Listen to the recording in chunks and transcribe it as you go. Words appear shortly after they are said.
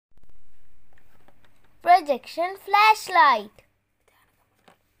projection flashlight.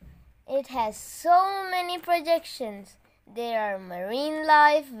 It has so many projections. There are marine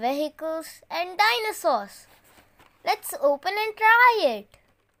life, vehicles, and dinosaurs. Let's open and try it.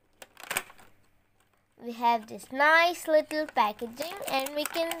 We have this nice little packaging and we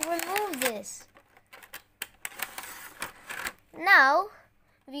can remove this. Now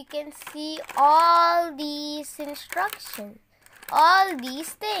we can see all these instructions, all these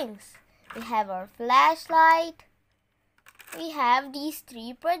things. We have our flashlight. We have these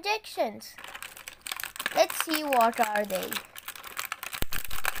 3 projections. Let's see what are they.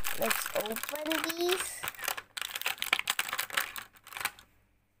 Let's open these.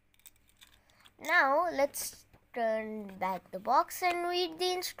 Now let's turn back the box and read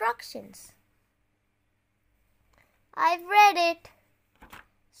the instructions. I've read it.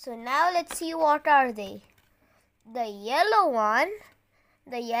 So now let's see what are they. The yellow one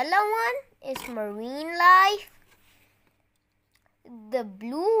is marine life. The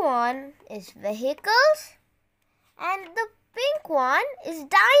blue one is vehicles. And the pink one is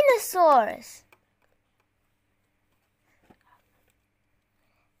dinosaurs.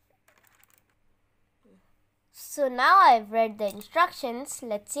 So now I've read the instructions.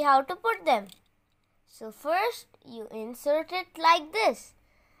 Let's see how to put them. So first you insert it like this.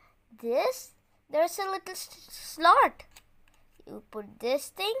 There's a little slot. You put this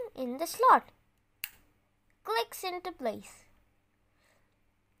thing in the slot. Clicks into place.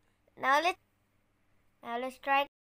 Now let's try